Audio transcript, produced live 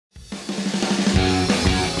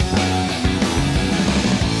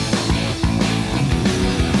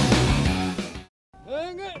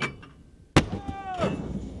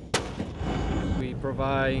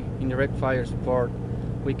provide indirect fire support.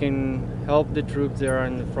 We can help the troops that are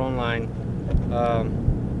in the front line,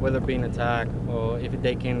 whether being attacked or if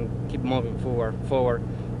they can keep moving forward.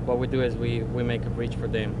 What we do is we make a breach for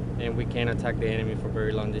them, and we can attack the enemy for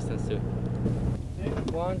very long distance too.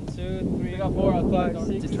 1, 2, 3, 4, 5,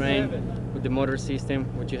 6, to train with the motor system,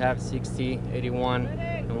 which you have 60, 81,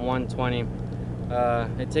 and 120.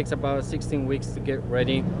 It takes about 16 weeks to get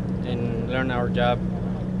ready and learn our job.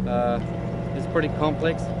 It's pretty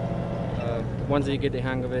complex. Once you get the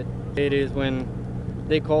hang of it, it is when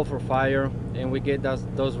they call for fire and we get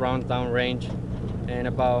those rounds down range. In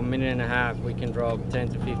about a minute and a half, we can drop 10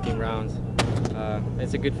 to 15 rounds.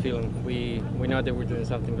 It's a good feeling. We know that we're doing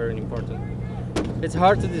something very important. It's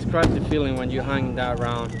hard to describe the feeling when you hang that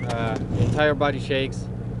round. The entire body shakes.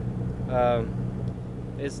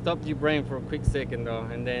 It stops your brain for a quick second though,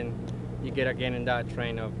 and then you get again in that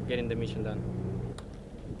train of getting the mission done.